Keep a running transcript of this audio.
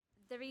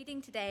The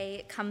reading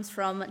today comes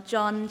from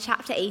John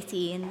chapter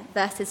 18,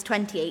 verses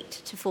 28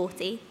 to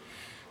 40,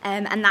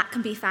 and that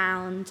can be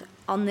found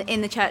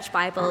in the church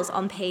Bibles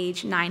on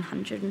page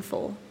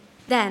 904.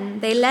 Then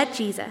they led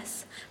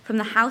Jesus from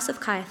the house of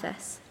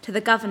Caiaphas to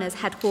the governor's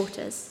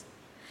headquarters.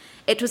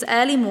 It was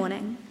early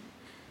morning.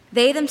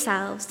 They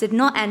themselves did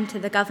not enter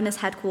the governor's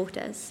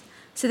headquarters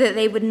so that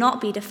they would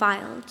not be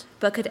defiled,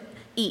 but could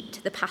eat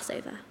the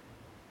Passover.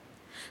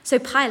 So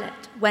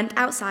Pilate went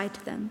outside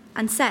to them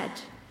and said,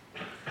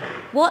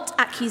 "What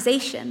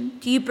accusation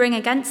do you bring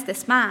against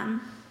this man?"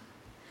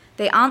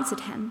 They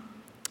answered him,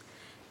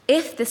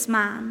 "If this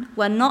man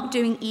were not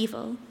doing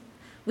evil,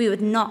 we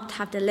would not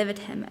have delivered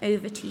him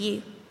over to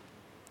you."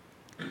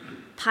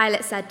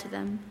 Pilate said to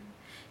them,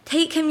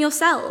 "Take him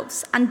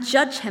yourselves and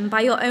judge him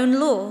by your own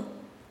law."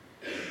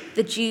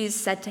 The Jews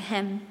said to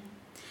him,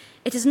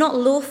 "It is not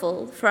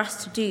lawful for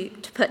us to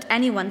put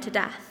anyone to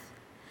death."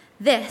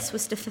 This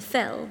was to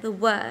fulfill the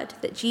word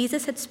that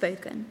Jesus had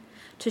spoken,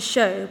 to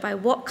show by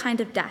what kind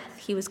of death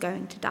he was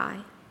going to die.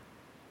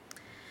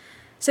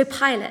 So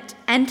Pilate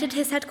entered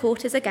his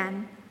headquarters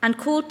again and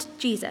called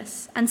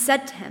Jesus and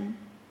said to him,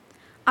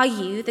 "Are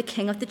you the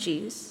king of the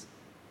Jews?"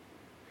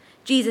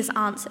 Jesus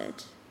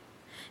answered,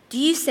 "Do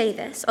you say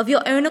this of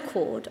your own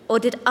accord, or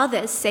did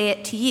others say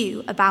it to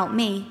you about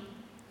me?"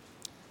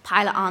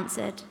 Pilate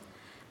answered,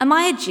 "Am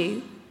I a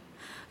Jew?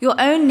 Your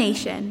own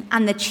nation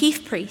and the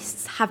chief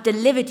priests have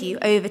delivered you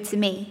over to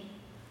me.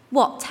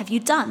 What have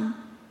you done?"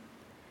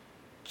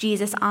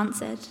 Jesus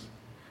answered,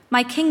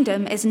 "My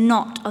kingdom is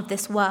not of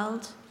this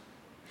world.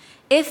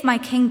 If my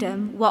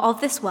kingdom were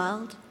of this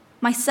world,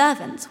 my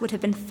servants would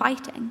have been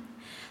fighting,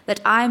 that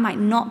I might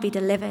not be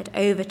delivered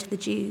over to the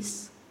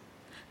Jews.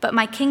 But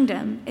my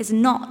kingdom is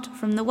not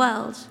from the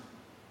world."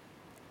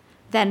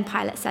 Then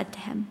Pilate said to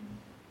him,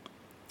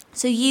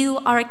 "So you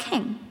are a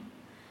king?"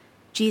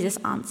 Jesus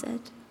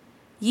answered,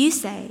 "You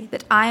say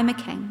that I am a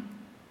king.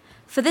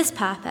 For this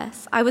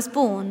purpose I was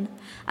born,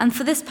 and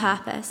for this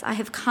purpose I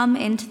have come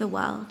into the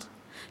world,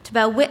 to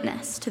bear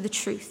witness to the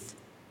truth.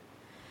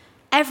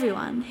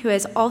 Everyone who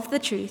is of the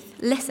truth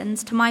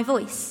listens to my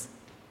voice."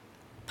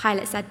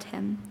 Pilate said to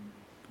him,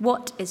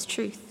 "What is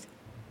truth?"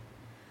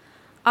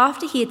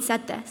 After he had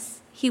said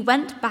this, he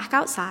went back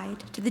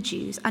outside to the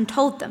Jews and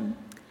told them,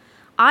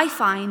 "I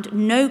find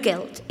no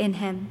guilt in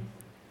him.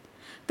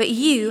 But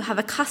you have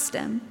a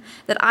custom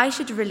that I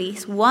should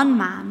release one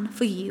man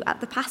for you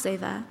at the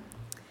Passover.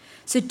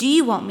 So do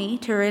you want me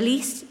to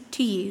release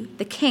to you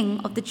the king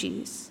of the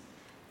Jews?"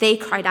 They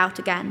cried out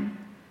again,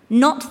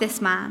 "Not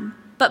this man,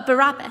 but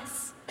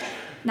Barabbas."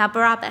 Now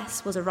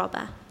Barabbas was a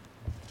robber.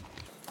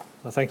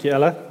 Well, thank you,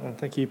 Ella, and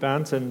thank you,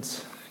 Bant and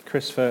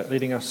Chris, for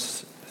leading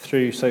us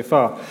through so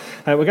far.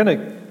 We're going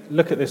to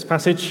look at this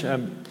passage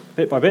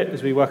bit by bit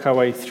as we work our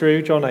way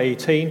through John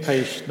 18,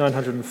 page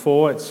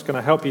 904. It's going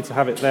to help you to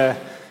have it there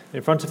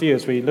in front of you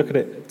as we look at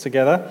it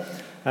together.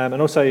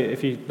 And also,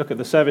 if you look at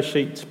the service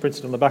sheet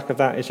printed on the back of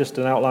that, it's just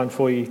an outline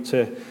for you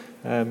to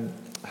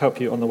help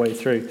you on the way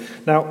through.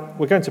 Now,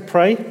 we're going to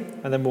pray,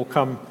 and then we'll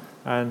come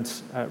and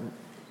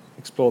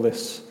explore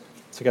this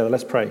together.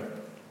 Let's pray.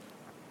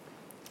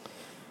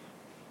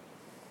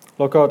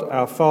 Lord God,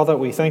 our Father,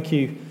 we thank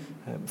you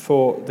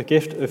for the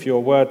gift of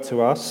your word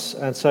to us.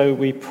 And so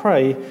we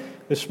pray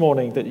this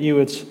morning that you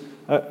would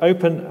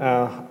open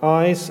our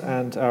eyes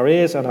and our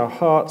ears and our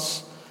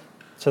hearts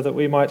so that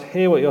we might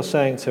hear what you're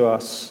saying to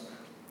us,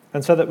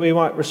 and so that we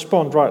might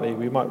respond rightly.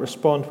 We might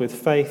respond with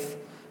faith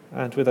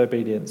and with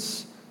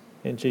obedience.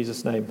 In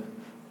Jesus' name,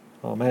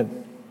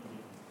 amen.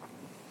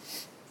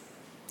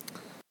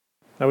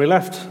 Now, we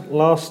left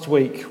last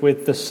week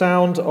with the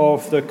sound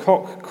of the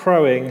cock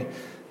crowing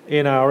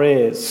in our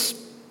ears.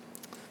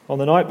 On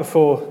the night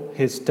before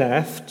his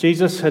death,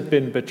 Jesus had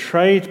been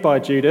betrayed by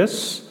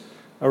Judas,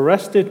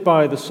 arrested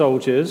by the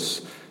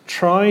soldiers,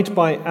 tried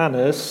by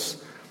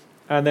Annas,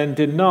 and then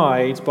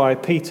denied by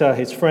Peter,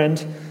 his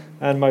friend,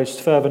 and most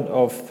fervent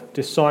of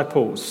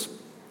disciples.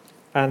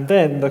 And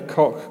then the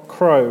cock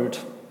crowed.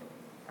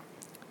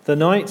 The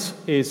night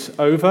is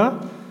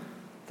over.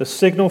 The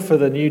signal for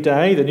the new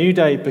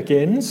day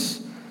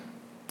begins.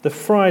 The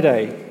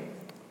Friday,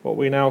 what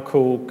we now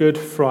call Good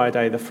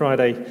Friday, the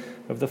Friday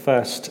of the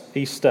first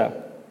Easter.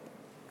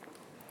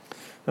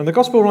 And the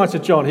Gospel writer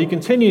John, he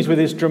continues with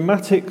his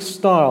dramatic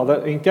style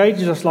that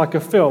engages us like a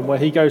film, where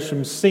he goes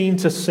from scene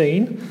to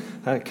scene,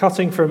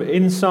 cutting from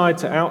inside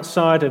to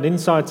outside and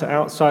inside to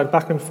outside,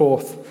 back and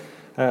forth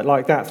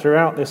like that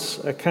throughout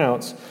this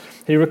account.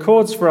 He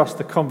records for us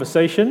the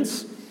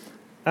conversations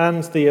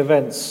and the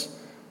events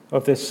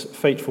of this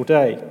fateful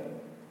day.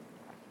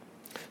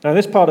 Now, in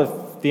this part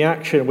of the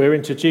action, we're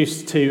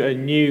introduced to a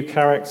new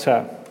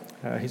character.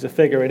 He's a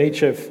figure in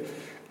each of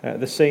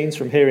the scenes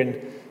from here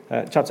in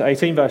chapter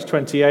 18, verse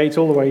 28,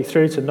 all the way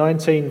through to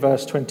 19,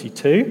 verse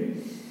 22.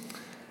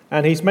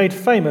 And he's made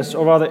famous,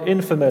 or rather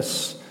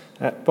infamous,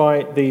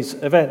 by these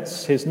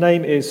events. His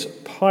name is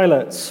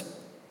Pilate.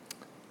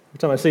 Every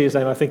time I see his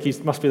name, I think he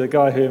must be the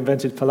guy who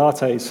invented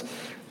Pilates.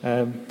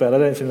 but I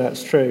don't think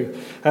that's true.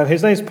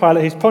 His name's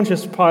Pilate. He's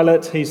Pontius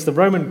Pilate. He's the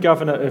Roman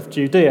governor of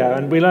Judea,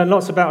 and we learn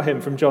lots about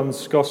him from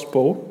John's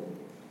Gospel.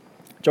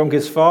 John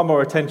gives far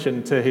more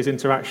attention to his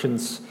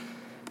interactions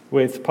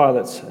with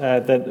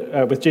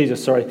with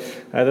Jesus,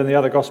 than the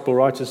other Gospel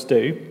writers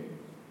do.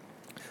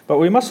 But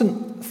we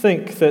mustn't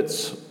think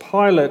that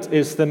Pilate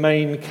is the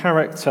main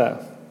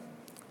character.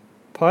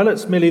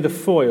 Pilate's merely the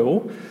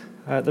foil.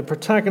 The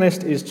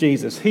protagonist is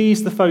Jesus.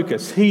 He's the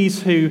focus.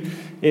 He's who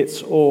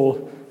it's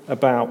all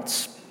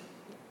about.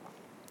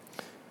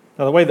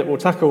 Now, the way that we'll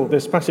tackle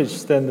this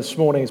passage then this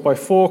morning is by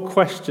 4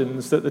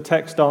 questions that the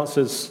text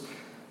answers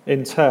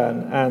in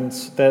turn, and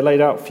they're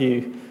laid out for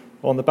you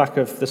on the back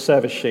of the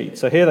service sheet.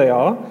 So here they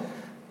are.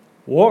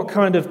 What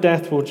kind of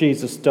death will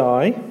Jesus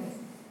die?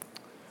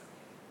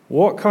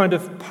 What kind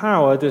of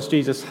power does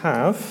Jesus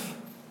have?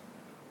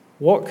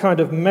 What kind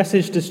of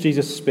message does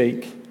Jesus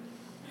speak?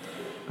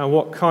 And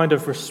what kind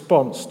of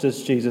response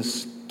does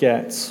Jesus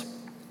get?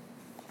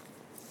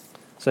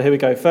 So here we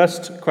go.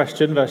 First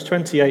question, verse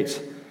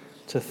 28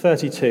 to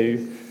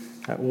 32.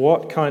 At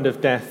what kind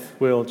of death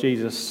will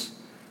Jesus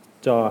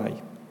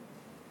die?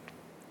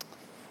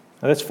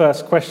 Now, this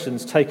first question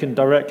is taken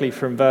directly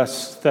from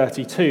verse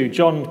 32.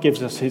 John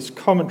gives us his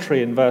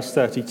commentary in verse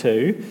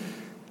 32,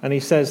 and he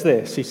says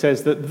this. He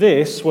says that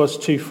this was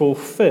to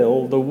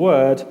fulfill the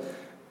word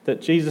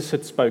that Jesus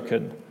had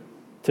spoken,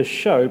 to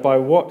show by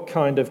what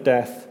kind of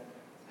death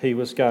he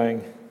was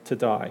going to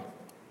die.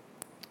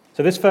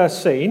 So this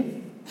first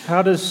scene,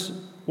 how does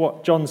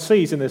what John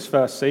sees in this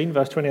first scene,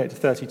 verse 28 to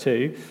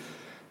 32,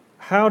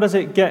 how does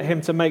it get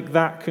him to make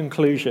that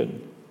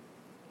conclusion?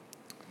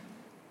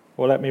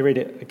 Well, let me read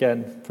it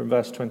again from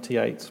verse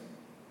 28.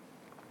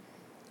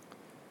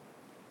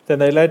 Then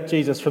they led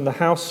Jesus from the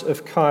house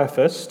of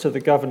Caiaphas to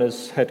the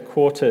governor's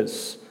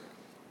headquarters.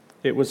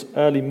 It was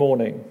early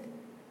morning.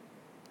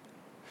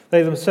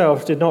 They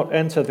themselves did not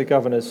enter the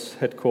governor's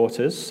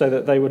headquarters so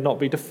that they would not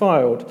be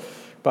defiled,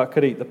 but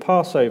could eat the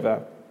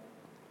Passover.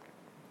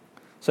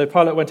 So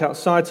Pilate went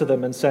outside to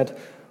them and said,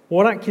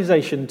 "What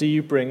accusation do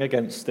you bring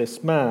against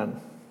this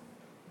man?"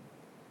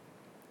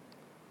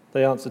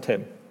 They answered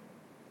him,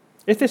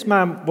 "If this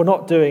man were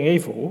not doing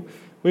evil,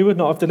 we would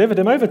not have delivered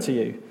him over to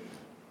you."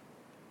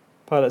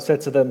 Pilate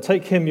said to them,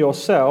 "Take him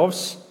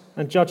yourselves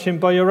and judge him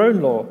by your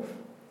own law."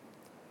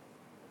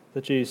 The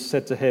Jews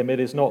said to him,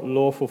 "It is not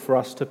lawful for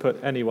us to put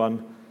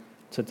anyone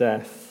to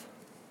death."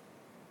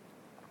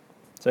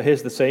 So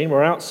here's the scene.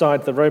 We're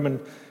outside the Roman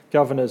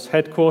governor's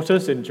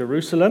headquarters in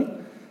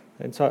Jerusalem,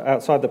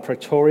 outside the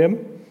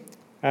Praetorium,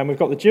 and we've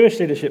got the Jewish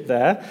leadership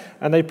there,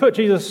 and they put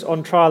Jesus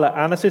on trial at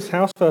Annas'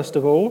 house first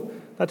of all.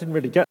 That didn't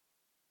really get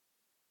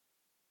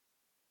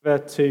over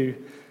to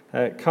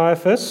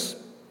Caiaphas,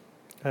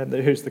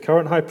 who's the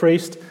current high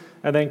priest,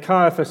 and then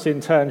Caiaphas in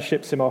turn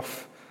ships him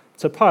off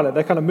to Pilate.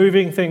 They're kind of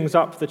moving things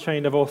up the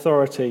chain of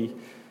authority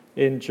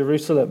in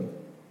Jerusalem.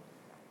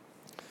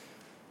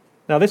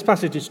 Now, this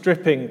passage is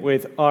dripping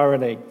with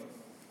irony.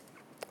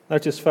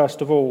 Notice,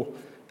 first of all,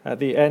 at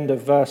the end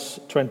of verse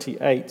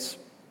 28,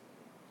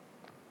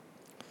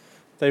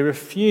 they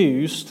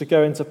refuse to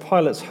go into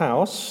Pilate's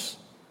house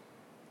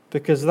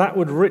because that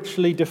would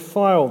ritually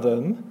defile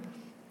them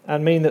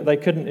and mean that they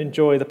couldn't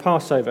enjoy the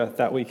Passover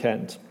that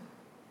weekend.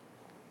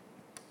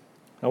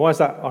 Now, why is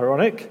that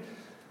ironic?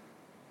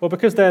 Well,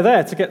 because they're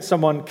there to get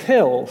someone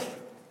killed.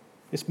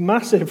 It's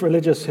massive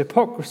religious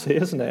hypocrisy,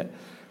 isn't it?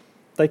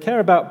 They care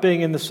about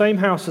being in the same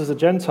house as a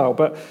Gentile,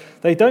 but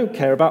they don't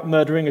care about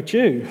murdering a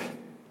Jew.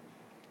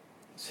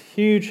 It's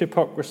huge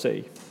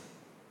hypocrisy.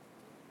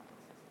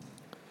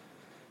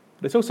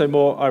 But it's also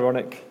more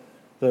ironic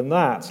than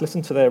that.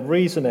 Listen to their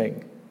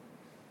reasoning.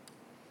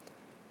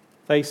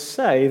 They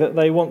say that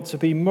they want to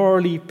be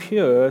morally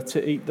pure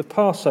to eat the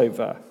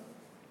Passover.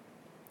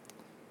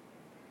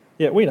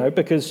 Yet we know,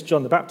 because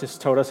John the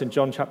Baptist told us in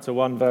John chapter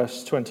 1,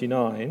 verse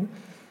 29,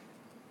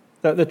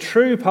 that the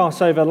true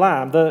Passover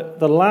lamb,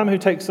 the lamb who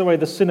takes away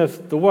the sin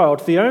of the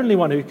world, the only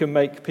one who can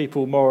make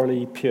people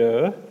morally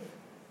pure,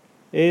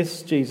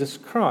 is Jesus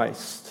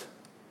Christ,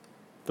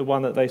 the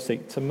one that they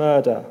seek to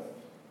murder.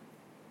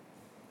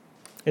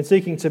 In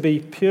seeking to be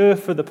pure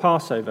for the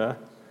Passover,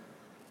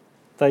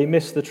 they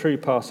miss the true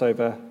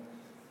Passover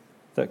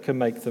that can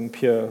make them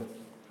pure.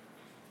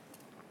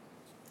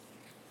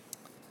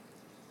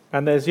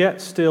 And there's yet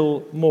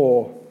still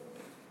more.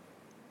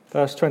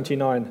 Verse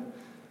 29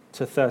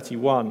 to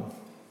 31.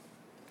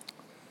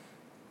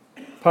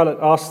 Pilate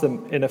asked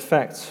them, in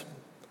effect,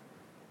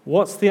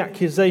 "What's the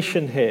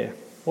accusation here?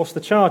 What's the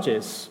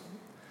charges?"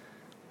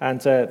 And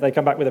they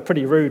come back with a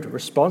pretty rude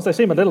response. They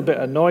seem a little bit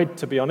annoyed,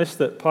 to be honest,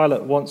 that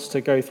Pilate wants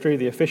to go through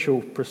the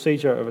official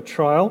procedure of a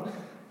trial.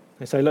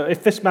 They say, "Look,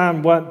 if this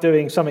man weren't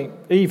doing something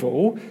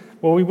evil,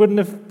 well, we wouldn't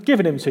have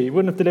given him to you,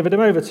 wouldn't have delivered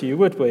him over to you,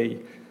 would we?"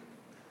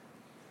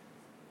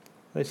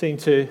 They seem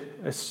to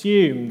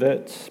assume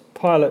that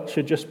Pilate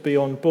should just be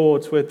on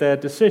board with their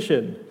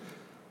decision.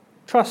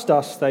 "Trust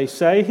us," they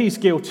say. "He's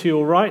guilty,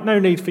 all right. No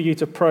need for you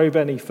to probe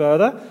any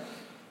further."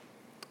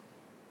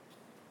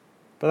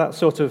 But that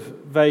sort of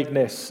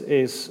vagueness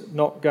is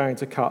not going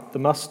to cut the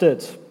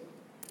mustard.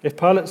 If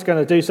Pilate's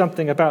going to do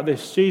something about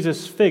this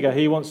Jesus figure,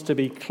 he wants to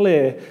be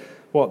clear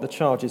what the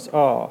charges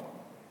are.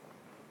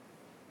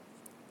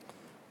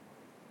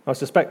 I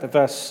suspect that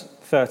verse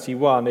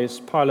 31 is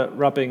Pilate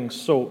rubbing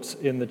salt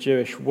in the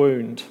Jewish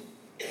wound.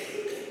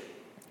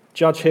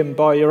 Judge him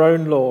by your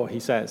own law, he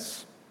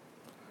says.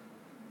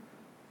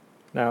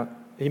 Now,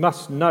 he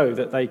must know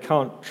that they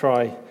can't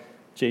try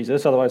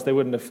Jesus, otherwise they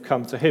wouldn't have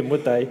come to him,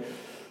 would they?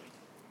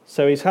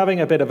 So he's having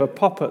a bit of a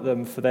pop at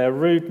them for their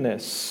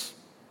rudeness.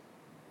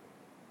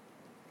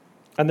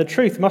 And the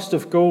truth must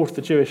have galled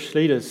the Jewish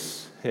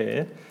leaders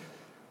here.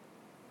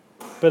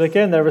 But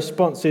again, their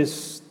response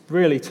is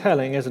really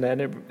telling, isn't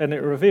it? And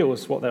it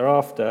reveals what they're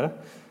after.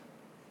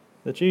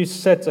 The Jews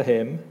said to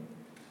him,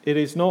 "It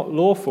is not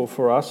lawful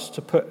for us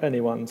to put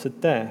anyone to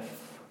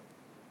death."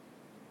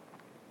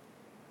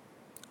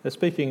 They're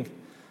speaking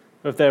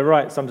of their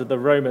rights under the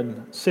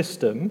Roman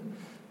system,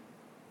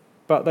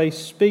 but they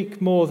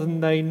speak more than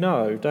they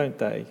know, don't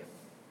they?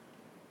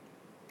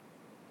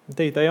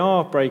 Indeed, they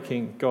are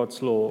breaking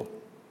God's law.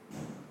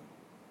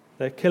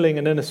 They're killing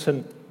an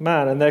innocent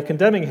man, and they're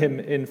condemning him,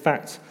 in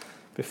fact,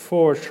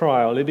 before a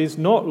trial. It is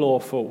not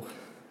lawful.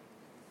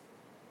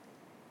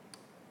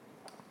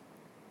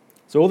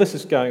 So all this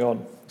is going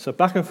on. It's a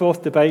back and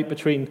forth debate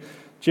between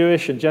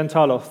Jewish and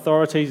Gentile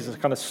authorities. It's a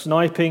kind of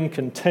sniping,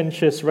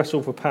 contentious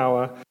wrestle for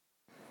power.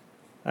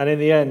 And in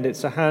the end,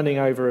 it's a handing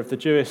over of the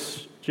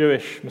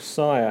Jewish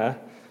Messiah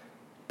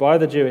by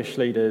the Jewish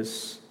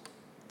leaders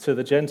to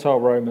the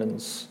Gentile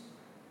Romans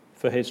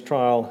for his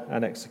trial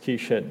and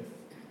execution.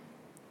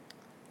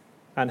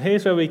 And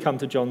here's where we come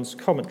to John's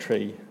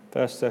commentary,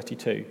 verse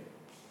 32.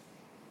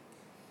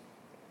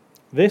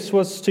 This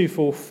was to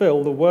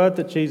fulfill the word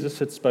that Jesus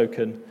had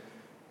spoken,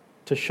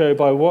 to show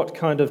by what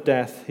kind of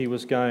death he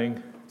was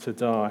going to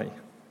die.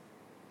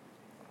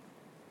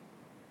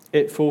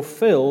 It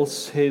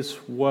fulfills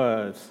his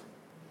word.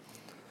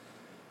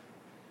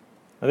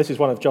 Now, this is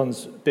one of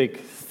John's big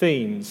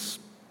themes.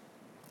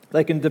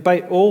 They can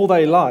debate all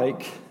they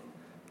like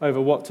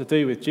over what to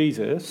do with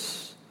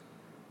Jesus,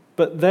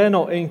 but they're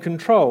not in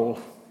control.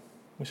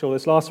 We saw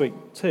this last week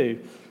too.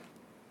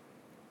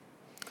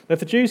 If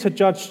the Jews had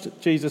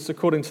judged Jesus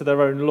according to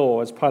their own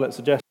law, as Pilate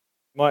suggested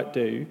they might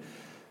do,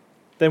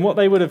 then what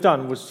they would have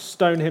done was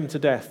stone him to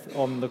death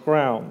on the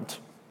ground.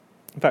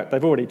 In fact,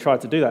 they've already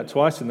tried to do that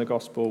twice in the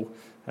gospel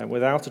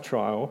without a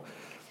trial.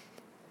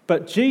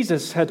 But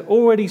Jesus had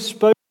already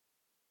spoken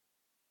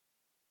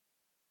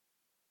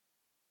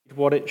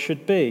what it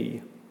should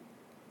be.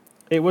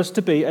 It was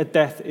to be a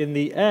death in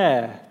the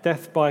air,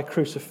 death by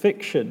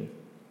crucifixion.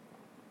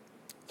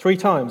 3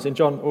 times in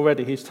John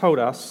already he's told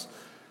us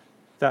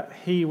that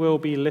he will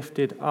be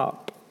lifted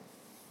up.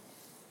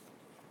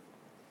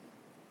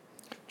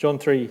 John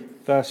 3,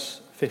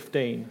 verse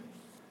 15.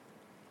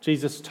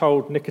 Jesus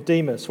told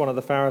Nicodemus, one of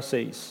the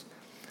Pharisees,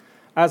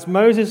 "As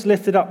Moses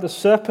lifted up the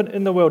serpent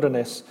in the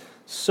wilderness,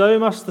 so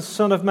must the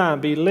Son of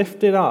Man be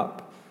lifted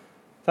up,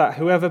 that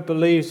whoever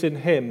believes in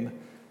him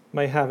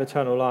may have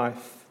eternal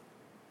life."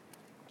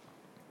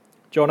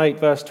 John 8,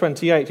 verse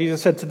 28,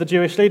 Jesus said to the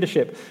Jewish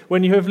leadership,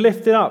 "When you have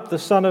lifted up the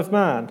Son of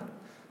Man,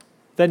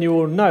 then you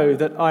will know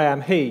that I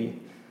am he,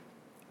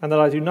 and that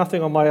I do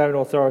nothing on my own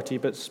authority,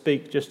 but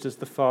speak just as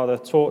the Father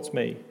taught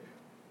me."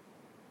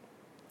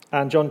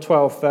 And John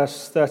 12,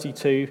 verse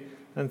 32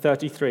 and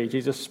 33,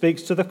 Jesus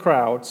speaks to the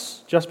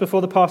crowds just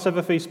before the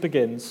Passover feast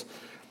begins,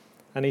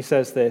 and he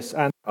says this,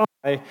 "And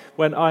I,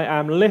 when I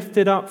am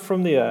lifted up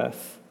from the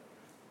earth,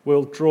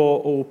 will draw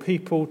all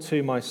people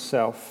to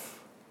myself."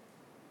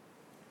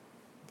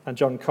 And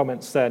John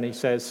comments then, he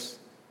says,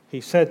 he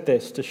said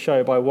this to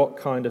show by what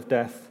kind of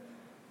death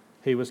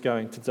he was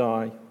going to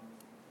die.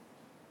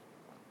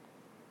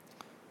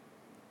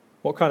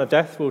 What kind of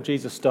death will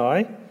Jesus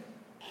die?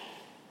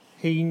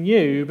 He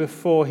knew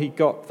before he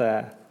got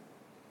there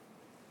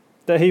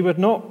that he would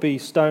not be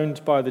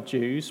stoned by the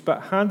Jews,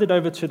 but handed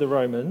over to the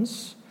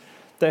Romans,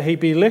 that he'd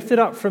be lifted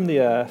up from the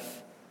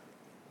earth,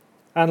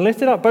 and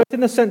lifted up both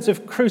in the sense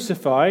of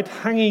crucified,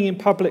 hanging in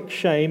public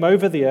shame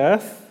over the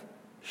earth,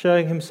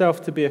 showing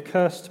himself to be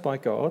accursed by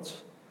God,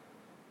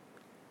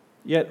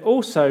 yet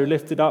also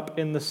lifted up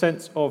in the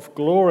sense of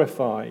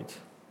glorified.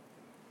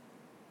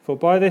 For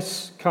by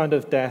this kind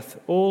of death,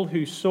 all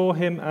who saw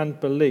him and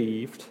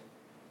believed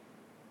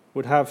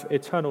would have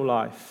eternal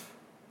life.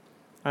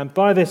 And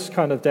by this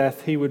kind of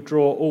death, he would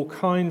draw all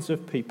kinds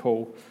of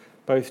people,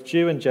 both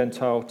Jew and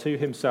Gentile, to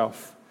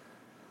himself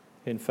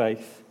in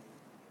faith.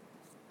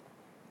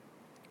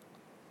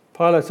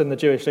 Pilate and the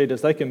Jewish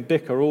leaders, they can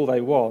bicker all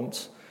they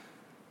want.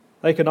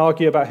 They can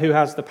argue about who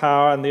has the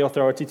power and the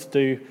authority to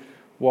do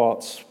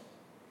what.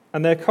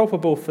 And they're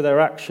culpable for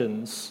their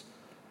actions.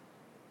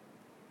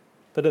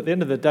 But at the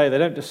end of the day, they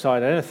don't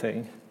decide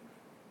anything.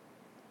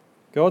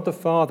 God the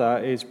Father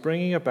is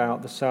bringing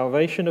about the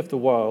salvation of the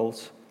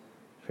world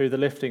through the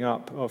lifting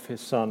up of his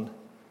Son.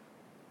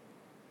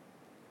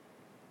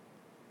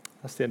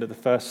 That's the end of the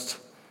first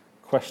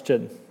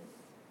question.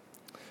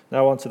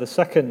 Now on to the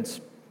second.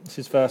 This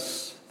is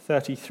verse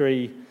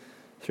 33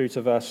 through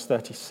to verse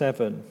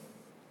 37.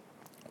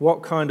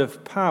 What kind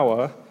of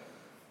power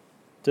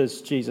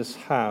does Jesus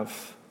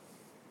have?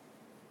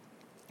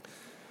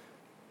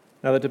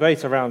 Now, the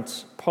debate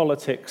around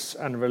politics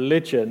and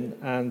religion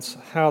and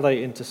how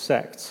they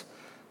intersect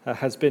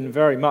has been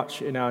very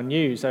much in our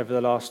news over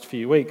the last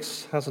few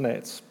weeks, hasn't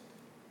it?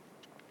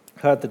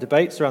 Heard the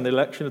debates around the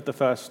election of the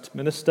First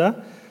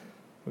Minister.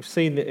 We've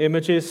seen the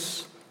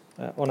images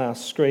on our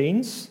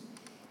screens.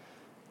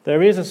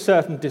 There is a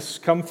certain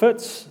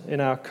discomfort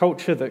in our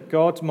culture that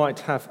God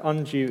might have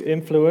undue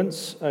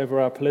influence over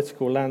our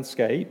political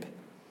landscape.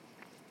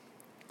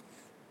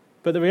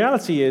 But the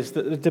reality is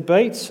that the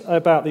debate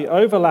about the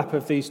overlap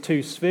of these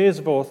two spheres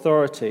of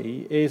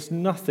authority is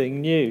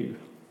nothing new.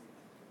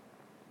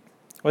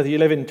 Whether you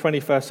live in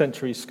 21st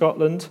century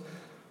Scotland,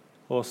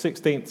 or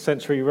 16th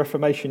century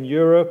Reformation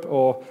Europe,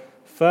 or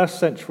 1st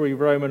century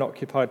Roman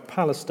occupied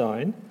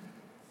Palestine,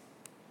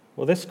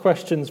 well, this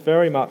question's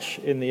very much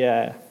in the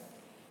air.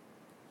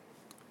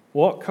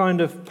 What kind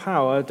of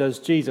power does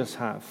Jesus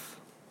have?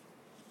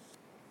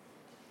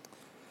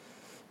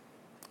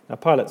 Now,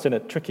 Pilate's in a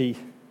tricky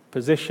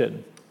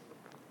position.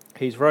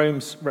 He's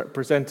Rome's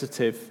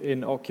representative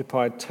in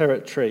occupied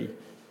territory.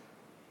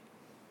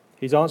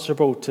 He's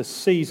answerable to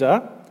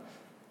Caesar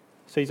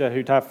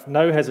who'd have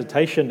no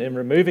hesitation in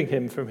removing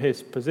him from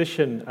his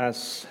position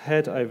as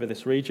head over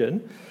this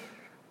region,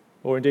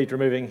 or indeed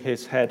removing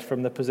his head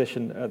from the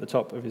position at the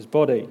top of his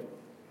body.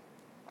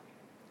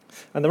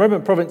 And the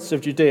Roman province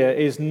of Judea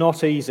is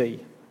not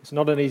easy. It's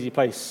not an easy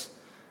place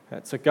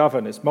to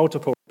govern. It's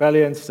multiple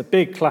rebellions, it's a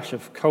big clash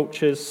of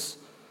cultures,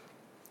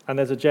 and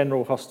there's a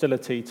general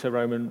hostility to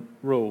Roman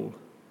rule.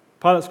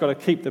 Pilate's got to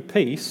keep the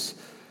peace,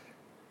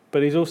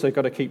 but he's also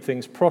got to keep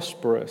things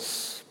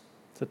prosperous.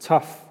 It's a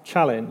tough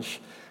challenge.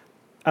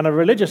 And a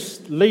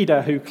religious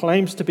leader who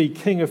claims to be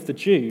king of the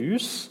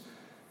Jews,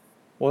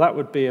 well, that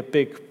would be a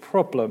big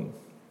problem.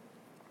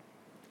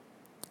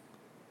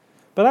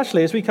 But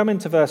actually, as we come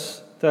into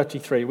verse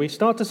 33, we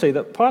start to see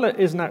that Pilate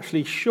isn't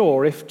actually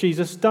sure if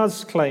Jesus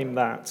does claim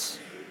that.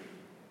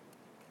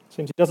 It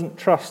seems he doesn't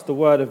trust the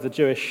word of the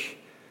Jewish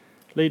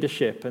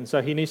leadership, and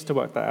so he needs to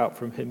work that out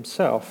from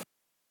himself.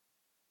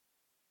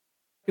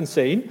 Second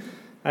scene,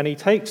 and he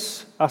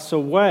takes us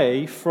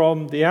away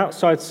from the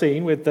outside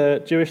scene with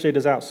the Jewish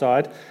leaders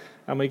outside,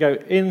 and we go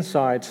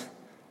inside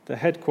the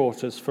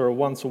headquarters for a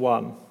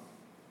one-to-one.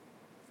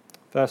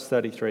 Verse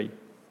 33.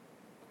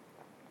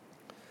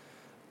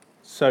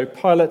 So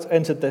Pilate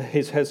entered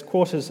his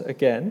headquarters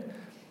again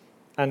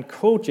and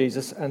called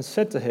Jesus and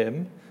said to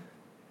him,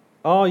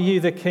 "Are you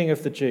the king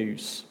of the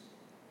Jews?"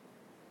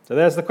 So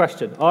there's the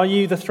question. Are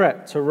you the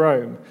threat to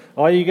Rome?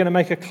 Are you going to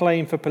make a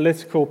claim for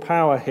political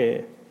power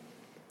here?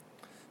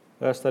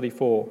 Verse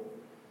 34.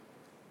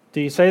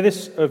 Do you say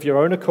this of your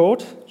own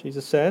accord,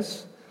 Jesus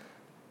says,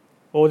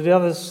 or did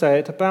others say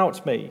it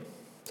about me?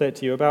 Say it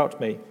to you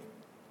about me?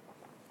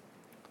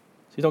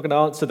 So he's not going to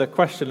answer the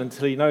question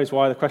until he knows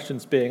why the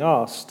question's being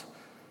asked.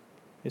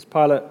 Is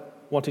Pilate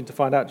wanting to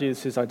find out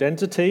Jesus'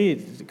 identity?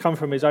 Does it come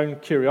from his own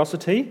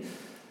curiosity?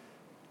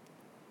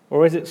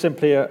 Or is it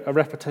simply a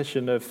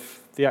repetition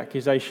of the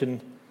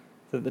accusation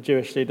that the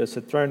Jewish leaders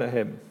had thrown at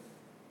him?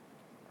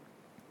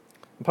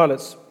 And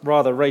Pilate's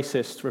rather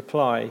racist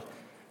reply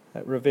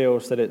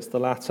reveals that it's the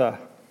latter.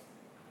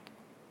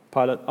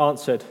 Pilate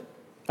answered,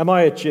 "Am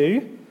I a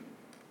Jew?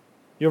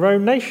 Your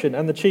own nation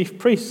and the chief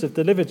priests have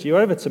delivered you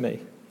over to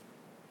me.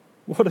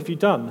 What have you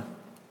done?"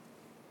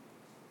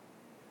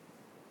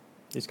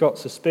 He's got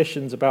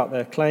suspicions about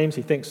their claims.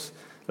 He thinks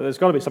that there's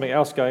got to be something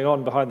else going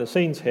on behind the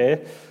scenes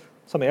here,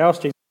 something else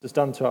Jesus has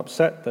done to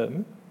upset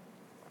them.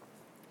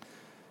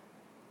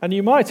 And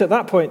you might at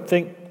that point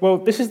think, well,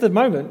 this is the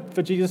moment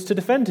for Jesus to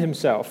defend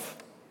himself.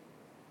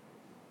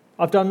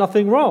 I've done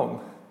nothing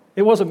wrong.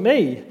 It wasn't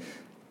me.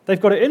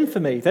 They've got it in for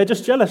me. They're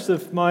just jealous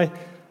of my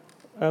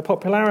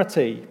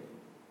popularity.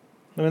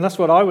 I mean, that's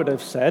what I would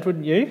have said,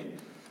 wouldn't you?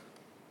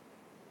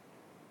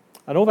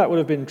 And all that would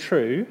have been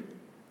true,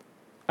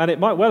 and it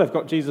might well have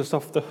got Jesus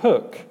off the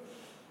hook.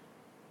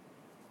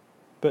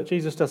 But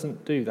Jesus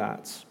doesn't do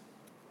that.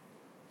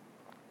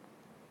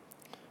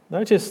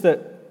 Notice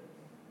that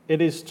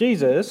it is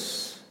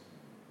Jesus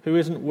who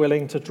isn't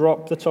willing to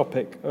drop the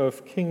topic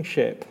of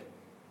kingship.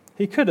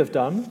 He could have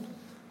done,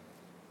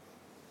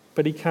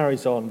 but he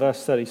carries on.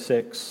 Verse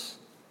 36.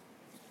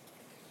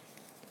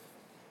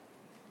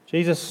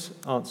 Jesus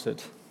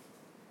answered,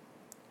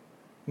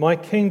 "My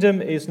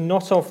kingdom is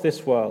not of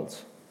this world.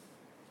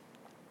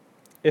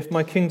 If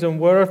my kingdom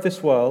were of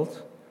this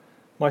world,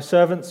 my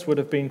servants would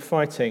have been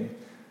fighting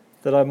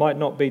that I might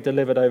not be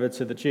delivered over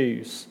to the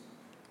Jews.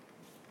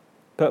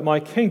 But my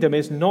kingdom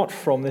is not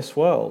from this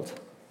world."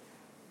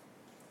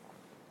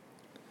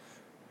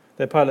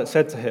 Then Pilate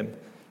said to him,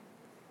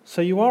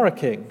 "So you are a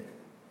king?"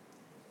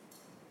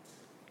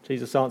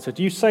 Jesus answered,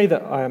 "You say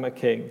that I am a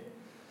king.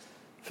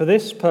 For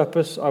this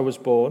purpose I was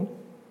born,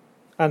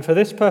 and for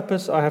this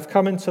purpose I have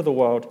come into the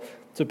world,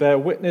 to bear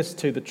witness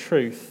to the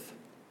truth.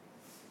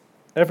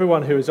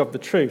 Everyone who is of the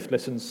truth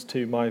listens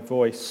to my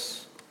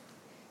voice."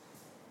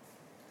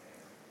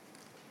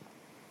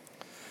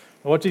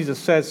 What Jesus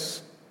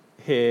says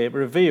here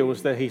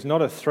reveals that he's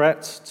not a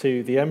threat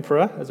to the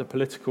emperor as a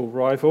political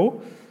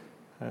rival.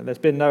 There's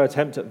been no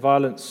attempt at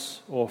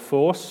violence or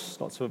force.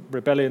 Lots of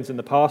rebellions in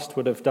the past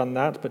would have done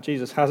that, but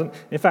Jesus hasn't.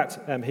 In fact,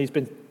 he's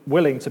been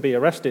willing to be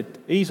arrested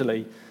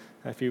easily.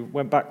 If you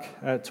went back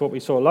to what we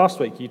saw last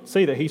week, you'd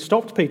see that he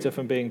stopped Peter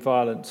from being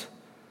violent.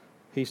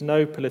 He's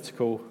no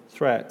political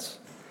threat.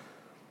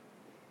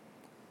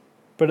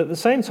 But at the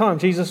same time,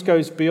 Jesus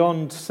goes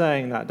beyond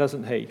saying that,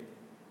 doesn't he?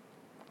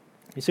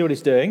 You see what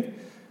he's doing?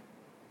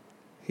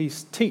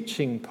 He's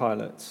teaching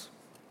Pilate.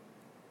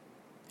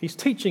 He's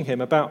teaching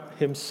him about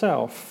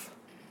himself.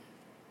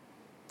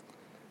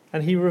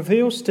 And he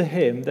reveals to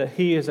him that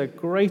he is a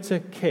greater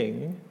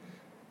king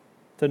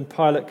than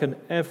Pilate can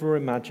ever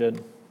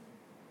imagine.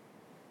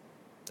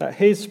 That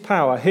his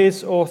power,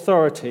 his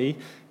authority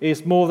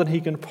is more than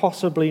he can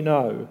possibly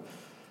know.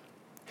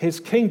 His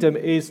kingdom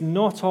is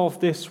not of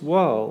this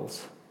world.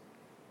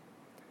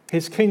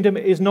 His kingdom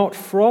is not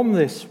from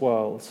this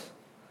world.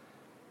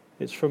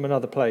 It's from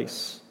another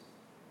place.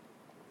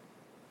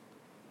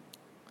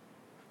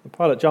 And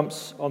Pilate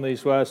jumps on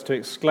these words to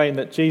exclaim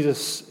that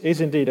Jesus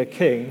is indeed a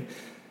king.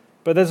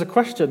 But there's a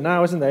question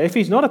now, isn't there? If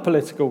he's not a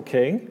political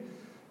king,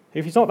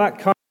 if he's not that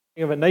kind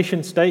of a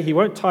nation state, he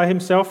won't tie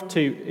himself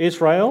to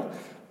Israel,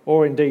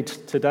 or indeed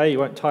today he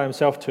won't tie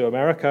himself to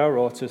America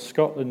or to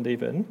Scotland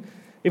even.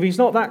 If he's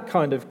not that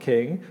kind of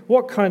king,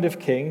 what kind of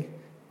king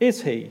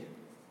is he?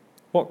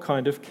 What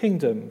kind of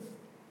kingdom?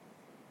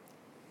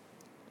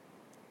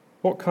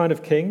 What kind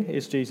of king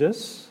is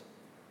Jesus?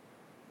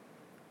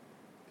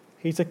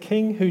 He's a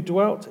king who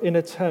dwelt in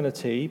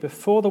eternity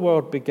before the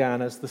world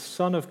began as the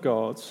Son of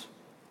God,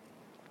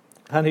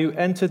 and who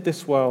entered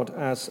this world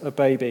as a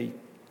baby.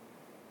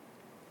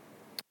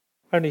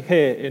 Only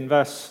here in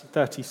verse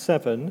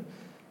 37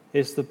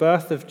 is the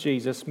birth of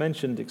Jesus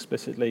mentioned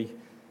explicitly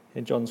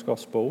in John's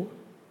Gospel.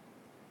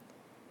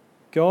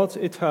 God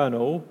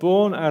eternal,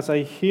 born as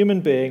a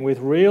human being with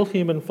real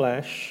human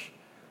flesh,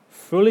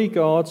 fully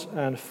God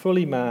and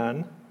fully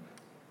man,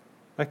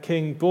 a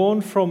king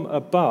born from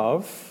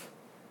above,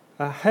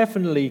 a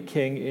heavenly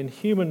king in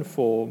human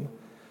form,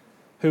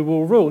 who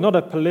will rule not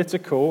a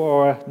political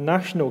or a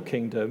national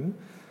kingdom,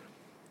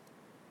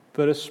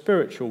 but a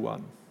spiritual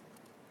one,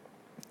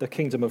 the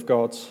kingdom of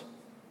God.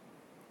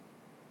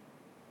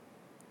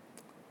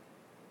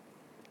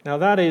 Now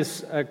that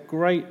is a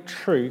great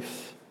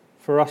truth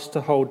for us to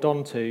hold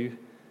on to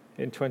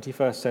in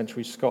 21st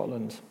century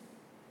Scotland.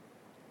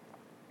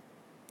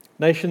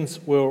 Nations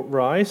will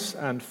rise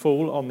and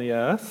fall on the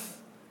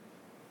earth,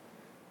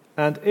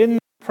 and in the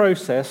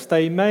process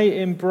they may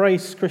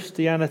embrace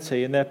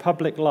Christianity in their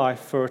public life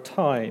for a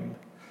time,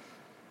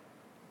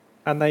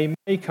 and they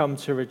may come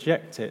to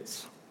reject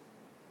it.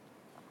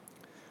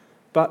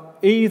 But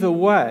either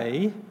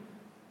way,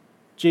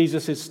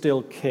 Jesus is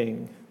still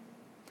king,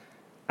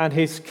 and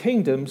his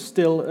kingdom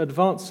still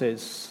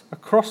advances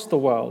across the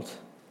world,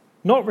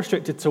 not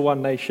restricted to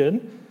one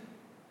nation,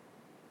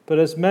 but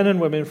as men and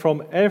women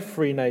from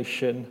every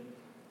nation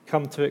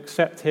come to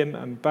accept him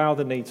and bow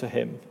the knee to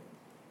him.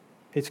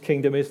 His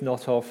kingdom is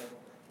not of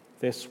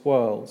this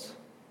world.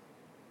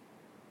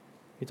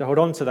 You need to hold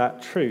on to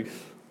that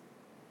truth.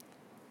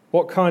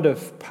 What kind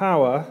of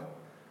power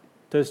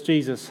does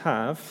Jesus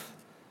have?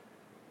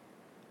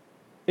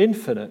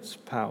 Infinite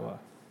power.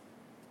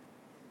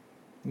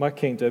 My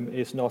kingdom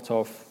is not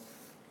of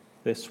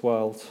this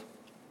world.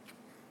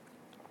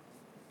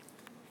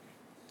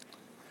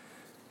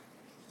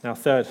 Now,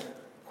 third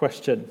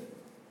question.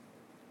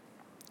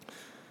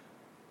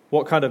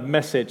 What kind of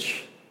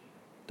message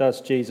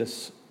does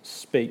Jesus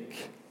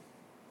speak?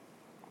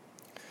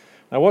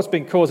 Now, what's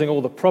been causing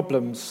all the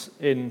problems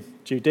in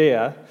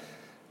Judea,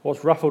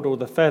 what's ruffled all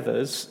the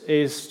feathers,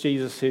 is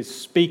Jesus'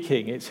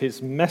 speaking. It's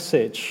his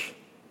message.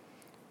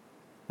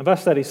 And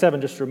verse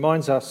 37 just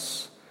reminds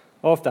us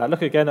of that.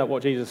 Look again at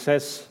what Jesus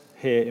says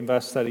here in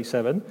verse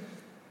 37.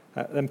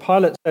 Then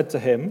Pilate said to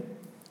him,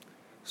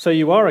 "So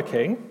you are a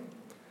king?"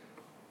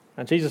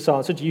 And Jesus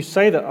answered, "You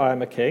say that I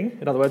am a king."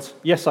 In other words,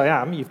 yes, I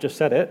am. You've just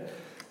said it.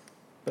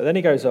 But then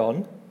he goes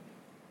on,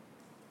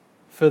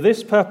 "For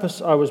this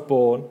purpose I was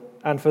born,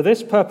 and for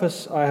this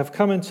purpose I have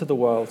come into the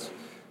world,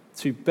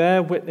 to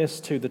bear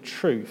witness to the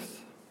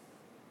truth.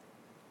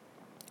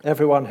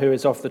 Everyone who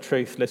is of the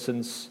truth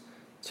listens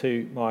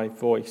to my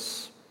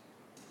voice."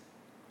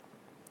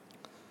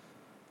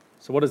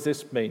 So what does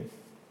this mean?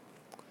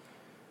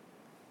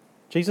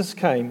 Jesus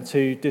came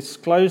to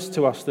disclose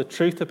to us the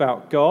truth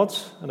about God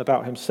and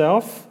about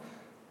himself,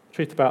 the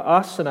truth about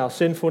us and our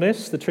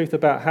sinfulness, the truth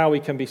about how we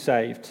can be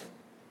saved.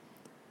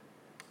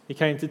 He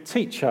came to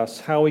teach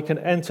us how we can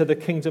enter the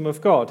kingdom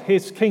of God,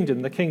 his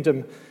kingdom, the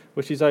kingdom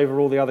which is over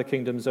all the other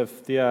kingdoms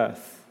of the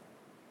earth.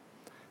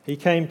 He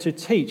came to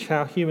teach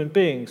how human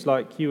beings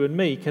like you and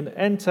me can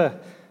enter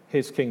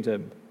his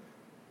kingdom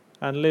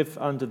and live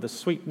under the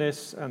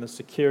sweetness and the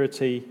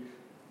security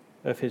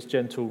of his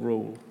gentle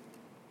rule.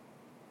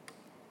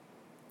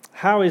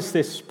 How is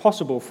this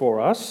possible for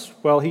us?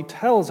 Well, he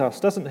tells us,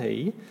 doesn't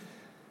he?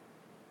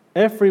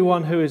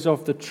 Everyone who is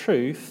of the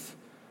truth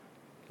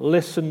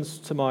listens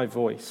to my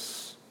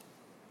voice.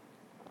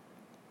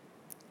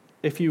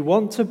 if you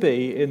want to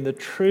be in the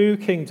true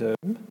kingdom,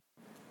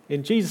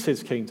 in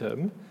Jesus'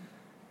 kingdom,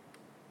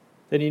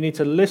 then you need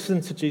to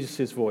listen to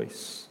Jesus'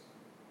 voice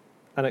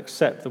and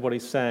accept that what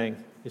he's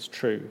saying is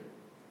true.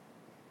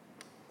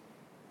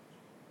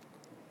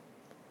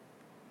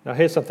 Now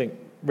here's something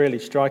really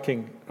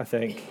striking, I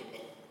think.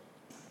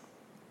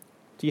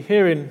 Do you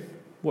hear in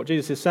what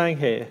Jesus is saying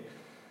here?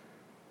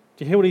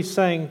 Do you hear what he's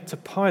saying to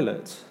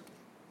Pilate?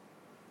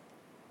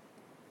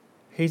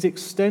 He's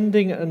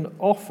extending an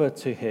offer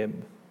to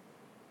him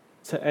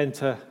to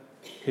enter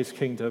his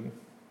kingdom.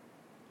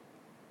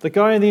 The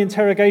guy in the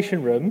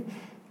interrogation room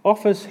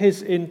offers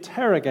his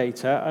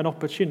interrogator an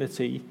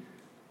opportunity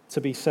to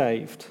be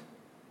saved.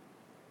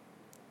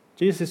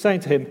 Jesus is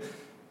saying to him,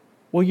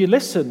 will you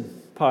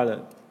listen, Pilate?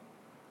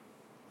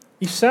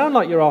 You sound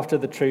like you're after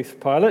the truth,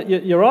 Pilate.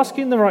 You're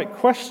asking the right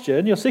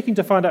question. You're seeking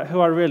to find out who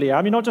I really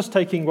am. You're not just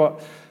taking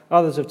what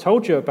others have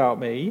told you about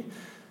me.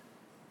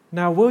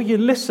 Now, will you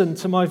listen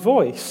to my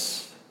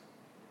voice?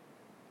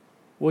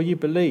 Will you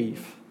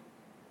believe?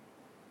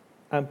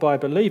 And by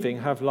believing,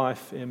 have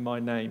life in my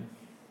name.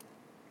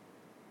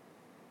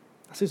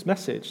 That's his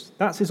message.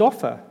 That's his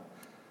offer.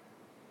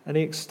 And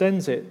he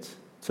extends it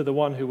to the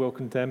one who will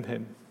condemn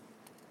him.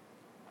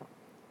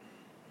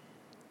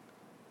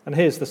 And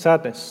here's the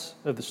sadness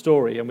of the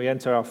story, and we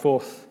enter our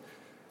fourth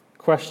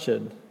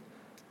question.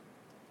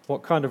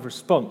 What kind of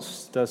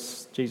response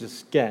does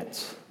Jesus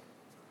get?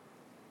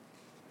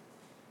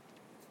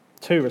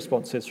 Two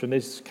responses from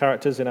these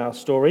characters in our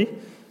story.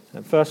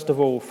 And first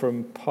of all,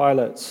 from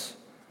Pilate,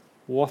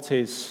 what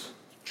is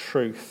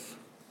truth?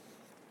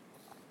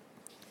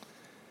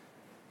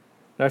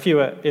 Now, if you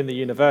were in the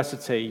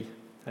university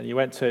and you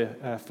went to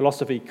a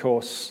philosophy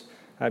course,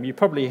 you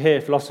probably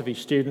hear philosophy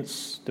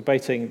students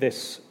debating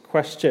this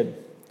question.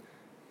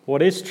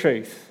 What is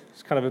truth?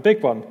 It's kind of a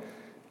big one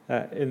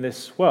in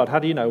this world. How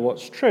do you know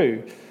what's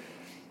true?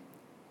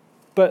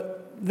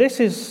 But this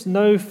is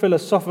no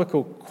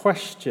philosophical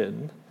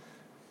question.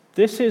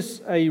 This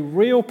is a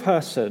real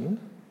person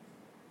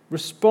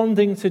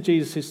responding to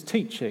Jesus'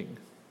 teaching.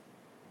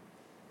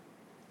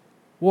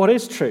 What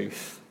is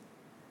truth?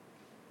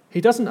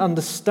 He doesn't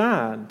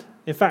understand.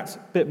 In fact, a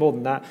bit more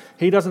than that,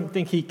 he doesn't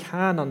think he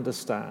can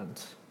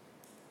understand.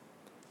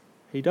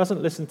 He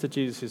doesn't listen to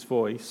Jesus'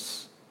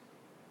 voice,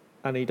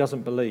 and he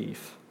doesn't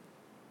believe.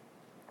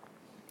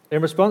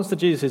 In response to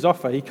Jesus'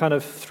 offer, he kind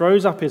of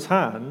throws up his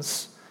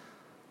hands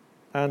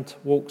and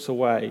walks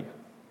away.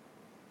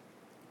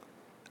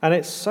 And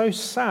it's so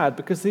sad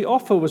because the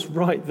offer was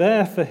right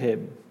there for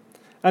him.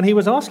 And he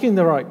was asking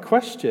the right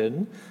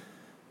question,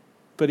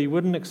 but he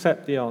wouldn't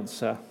accept the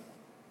answer.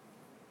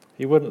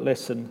 He wouldn't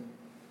listen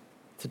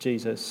to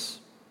Jesus.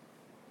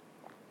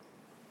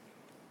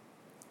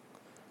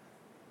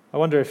 I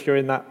wonder if you're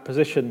in that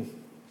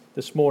position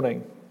this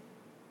morning.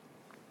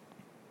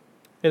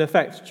 In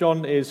effect,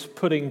 John is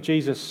putting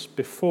Jesus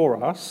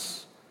before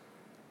us,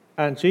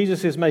 and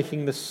Jesus is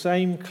making the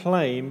same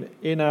claim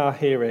in our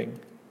hearing,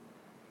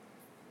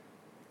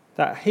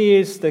 that he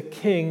is the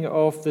king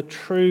of the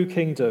true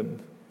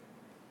kingdom,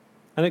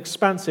 an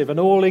expansive and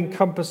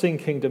all-encompassing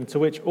kingdom to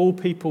which all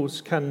peoples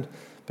can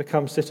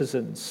become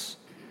citizens,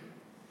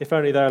 if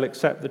only they'll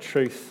accept the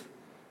truth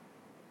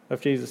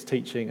of Jesus'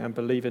 teaching and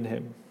believe in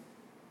him.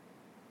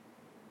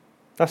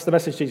 That's the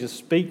message Jesus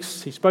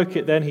speaks. He spoke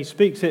it then, he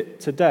speaks it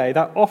today.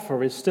 That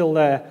offer is still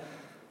there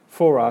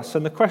for us.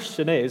 And the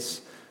question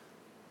is,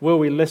 will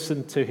we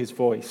listen to his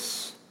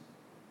voice?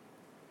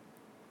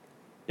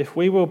 If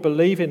we will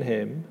believe in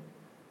him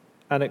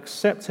and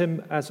accept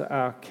him as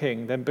our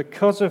king, then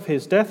because of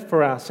his death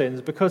for our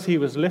sins, because he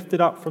was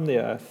lifted up from the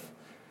earth,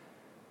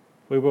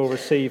 we will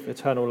receive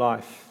eternal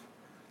life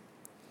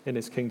in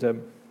his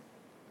kingdom.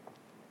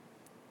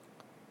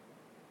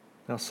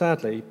 Now,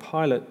 sadly,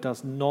 Pilate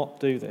does not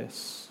do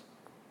this.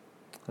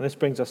 And this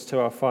brings us to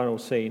our final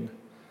scene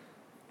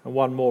and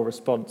one more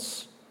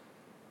response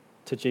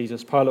to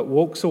Jesus. Pilate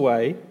walks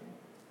away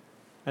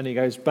and he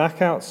goes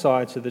back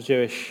outside to the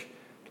Jewish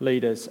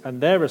leaders,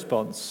 and their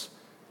response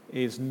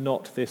is,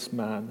 "Not this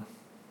man."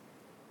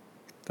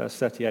 Verse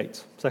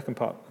 38, second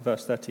part of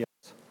verse 38.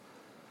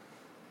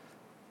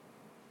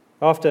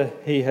 After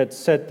he had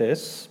said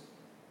this,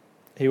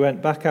 he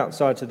went back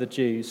outside to the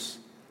Jews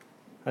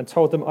and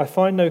told them, "I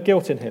find no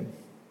guilt in him.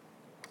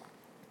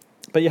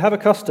 But you have a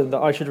custom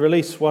that I should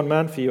release one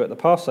man for you at the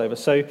Passover.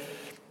 So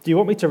do you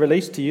want me to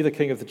release to you the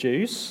King of the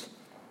Jews?"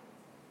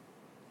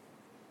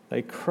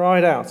 They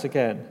cried out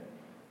again,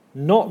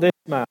 "Not this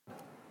man,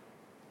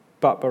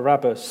 but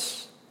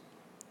Barabbas."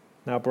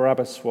 Now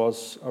Barabbas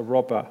was a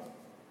robber.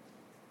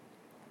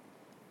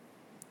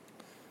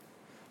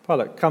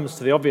 Pilate comes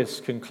to the obvious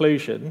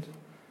conclusion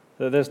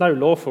that there's no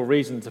lawful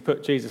reason to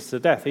put Jesus to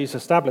death. He's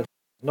established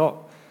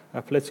not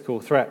a political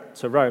threat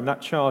to Rome.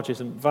 That charge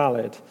isn't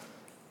valid.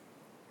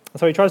 And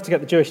so he tries to get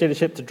the Jewish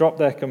leadership to drop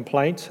their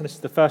complaint. And this is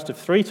the first of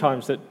 3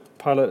 times that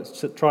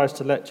Pilate tries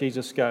to let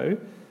Jesus go.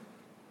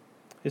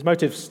 His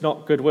motive's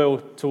not goodwill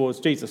towards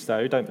Jesus,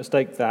 though. Don't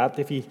mistake that.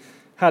 If he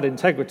had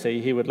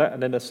integrity, he would let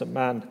an innocent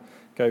man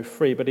go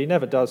free, but he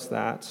never does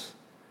that.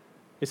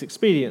 It's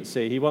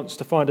expediency. He wants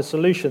to find a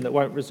solution that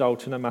won't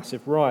result in a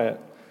massive riot.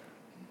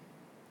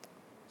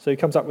 So he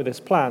comes up with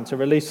this plan to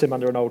release him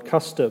under an old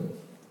custom.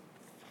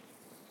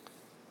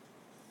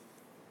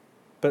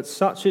 But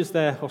such is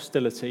their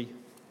hostility.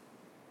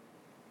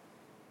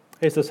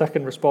 Here's the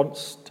second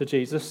response to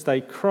Jesus. They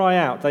cry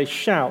out, they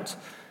shout,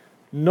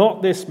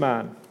 "Not this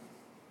man."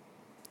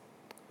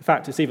 In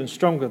fact, it's even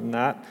stronger than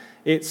that.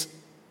 It's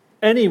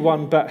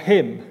anyone but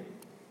him.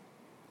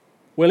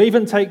 We'll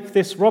even take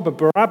this robber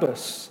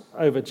Barabbas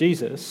over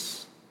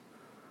Jesus.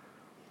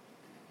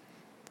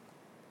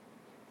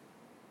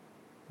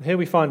 And here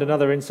we find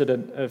another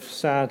incident of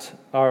sad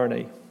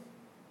irony.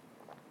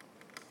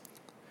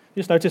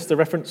 Just notice the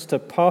reference to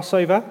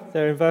Passover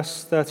there in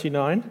verse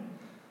 39.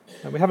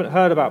 And we haven't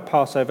heard about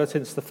Passover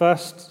since the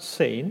first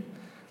scene.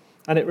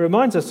 And it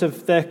reminds us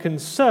of their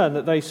concern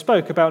that they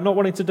spoke about not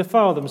wanting to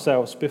defile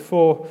themselves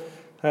before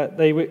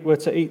they were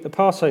to eat the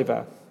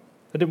Passover.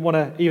 They didn't want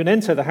to even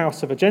enter the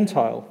house of a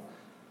Gentile.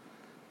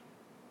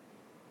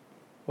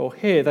 Well,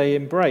 here they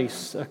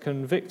embrace a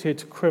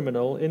convicted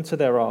criminal into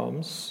their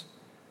arms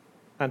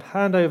and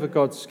hand over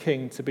God's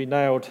king to be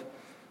nailed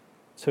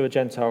to a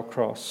Gentile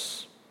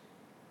cross.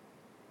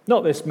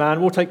 Not this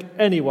man, we'll take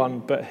anyone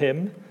but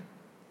him.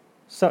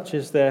 Such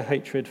is their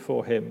hatred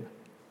for him.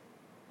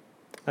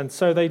 And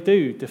so they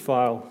do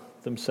defile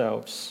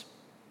themselves.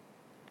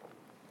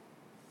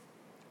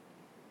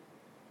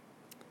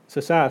 It's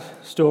a sad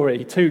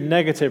story. Two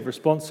negative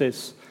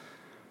responses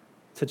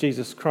to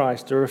Jesus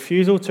Christ: a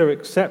refusal to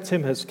accept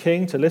him as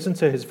king, to listen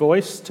to his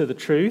voice, to the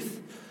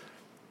truth,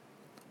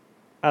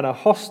 and a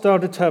hostile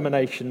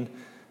determination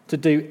to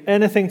do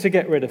anything to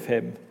get rid of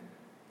him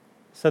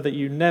so that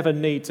you never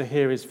need to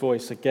hear his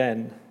voice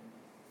again.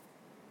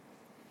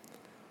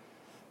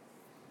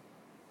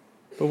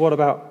 But what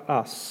about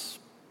us?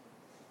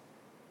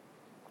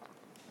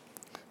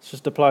 Let's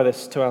just apply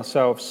this to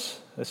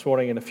ourselves this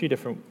morning in a few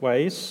different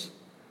ways.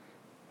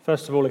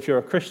 First of all, if you're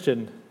a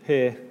Christian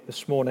here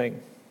this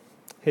morning,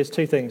 here's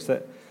two things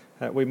that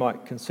we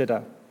might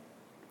consider.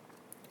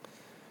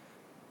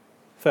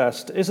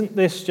 First, isn't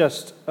this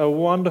just a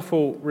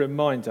wonderful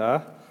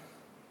reminder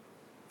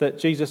that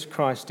Jesus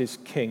Christ is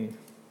King?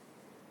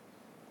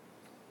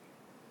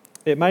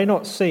 It may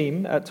not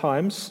seem at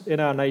times in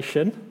our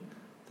nation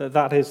that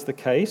that is the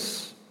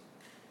case,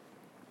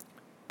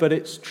 but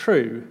it's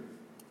true.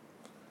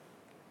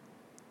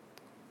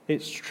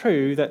 It's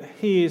true that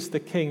he is the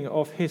king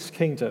of his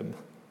kingdom.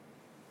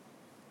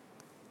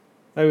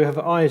 May we have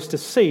eyes to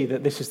see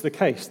that this is the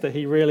case, that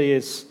he really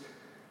is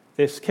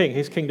this king.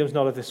 His kingdom's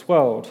not of this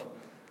world.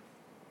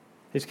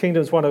 His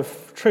kingdom's one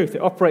of truth.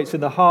 It operates in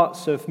the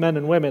hearts of men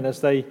and women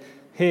as they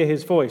hear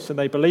his voice and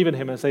they believe in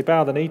him, as they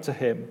bow the knee to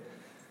him.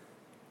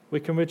 We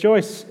can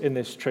rejoice in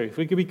this truth.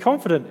 We can be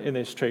confident in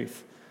this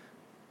truth,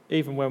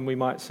 even when we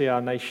might see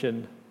our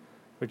nation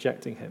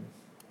rejecting him.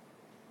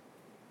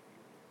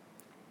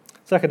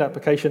 Second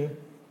application,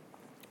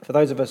 for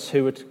those of us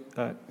who would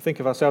think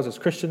of ourselves as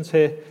Christians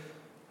here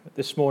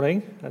this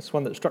morning, that's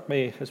one that struck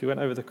me as we went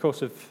over the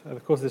course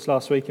of this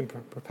last week in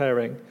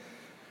preparing.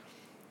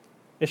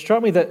 It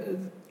struck me that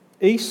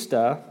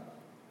Easter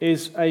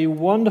is a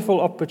wonderful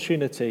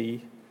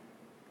opportunity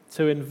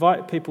to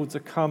invite people to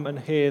come and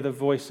hear the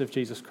voice of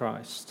Jesus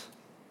Christ,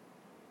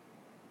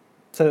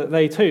 so that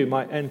they too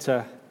might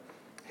enter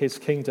his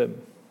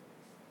kingdom.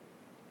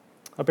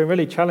 I've been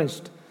really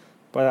challenged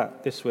by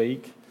that this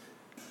week.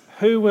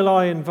 Who will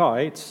I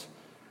invite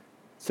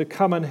to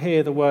come and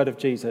hear the word of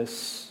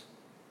Jesus?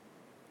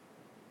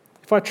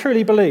 If I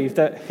truly believe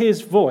that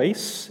his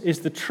voice is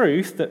the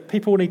truth that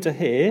people need to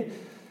hear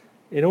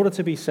in order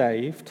to be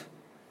saved,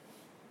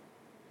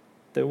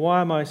 then why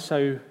am I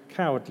so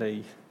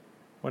cowardly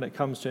when it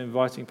comes to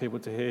inviting people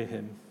to hear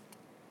him?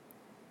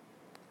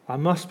 I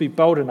must be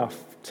bold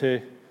enough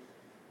to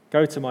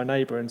go to my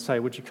neighbour and say,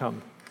 "Would you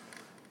come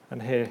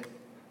and hear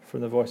from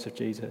the voice of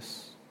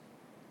Jesus?"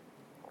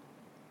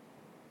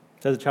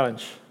 There's a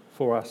challenge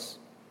for us.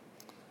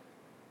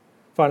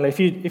 Finally,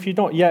 if you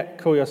not yet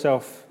call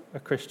yourself a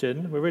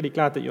Christian, we're really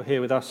glad that you're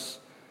here with us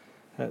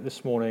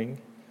this morning.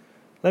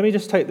 Let me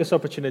just take this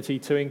opportunity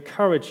to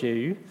encourage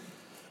you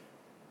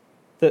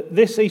that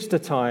this Easter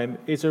time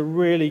is a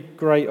really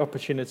great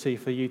opportunity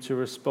for you to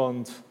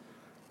respond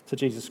to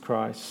Jesus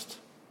Christ.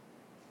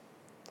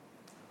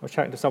 I was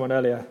chatting to someone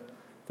earlier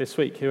this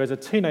week who, as a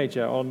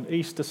teenager on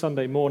Easter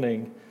Sunday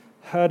morning,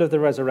 heard of the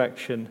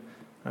resurrection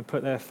and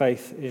put their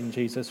faith in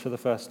Jesus for the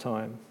first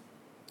time.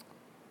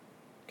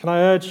 Can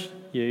I urge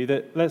you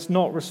that let's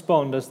not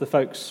respond as the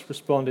folks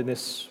respond in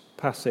this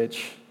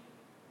passage.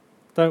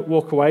 Don't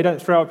walk away,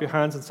 don't throw up your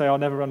hands and say, "I'll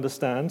never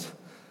understand."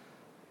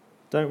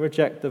 Don't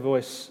reject the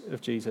voice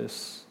of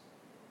Jesus.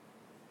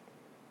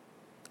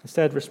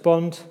 Instead,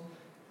 respond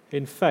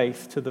in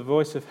faith to the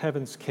voice of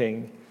heaven's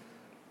King.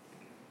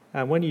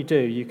 And when you do,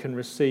 you can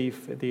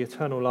receive the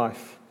eternal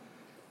life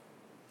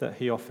that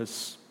he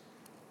offers.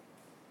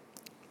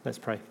 Let's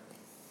pray.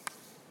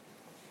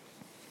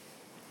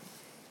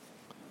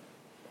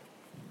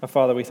 Our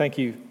Father, we thank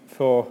you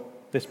for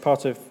this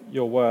part of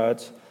your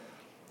word.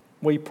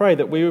 We pray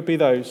that we would be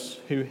those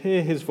who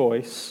hear his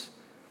voice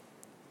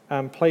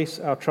and place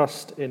our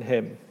trust in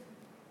him,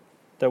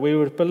 that we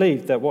would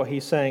believe that what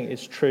he's saying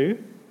is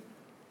true,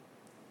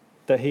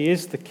 that he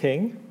is the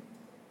king,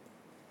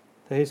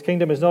 that his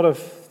kingdom is not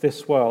of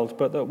this world,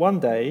 but that one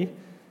day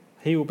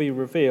he will be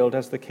revealed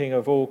as the king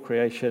of all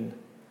creation,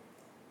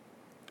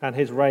 and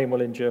his reign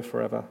will endure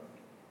forever.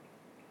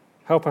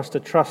 Help us to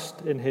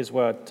trust in his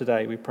word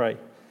today, we pray.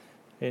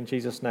 In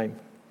Jesus' name,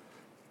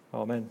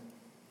 amen.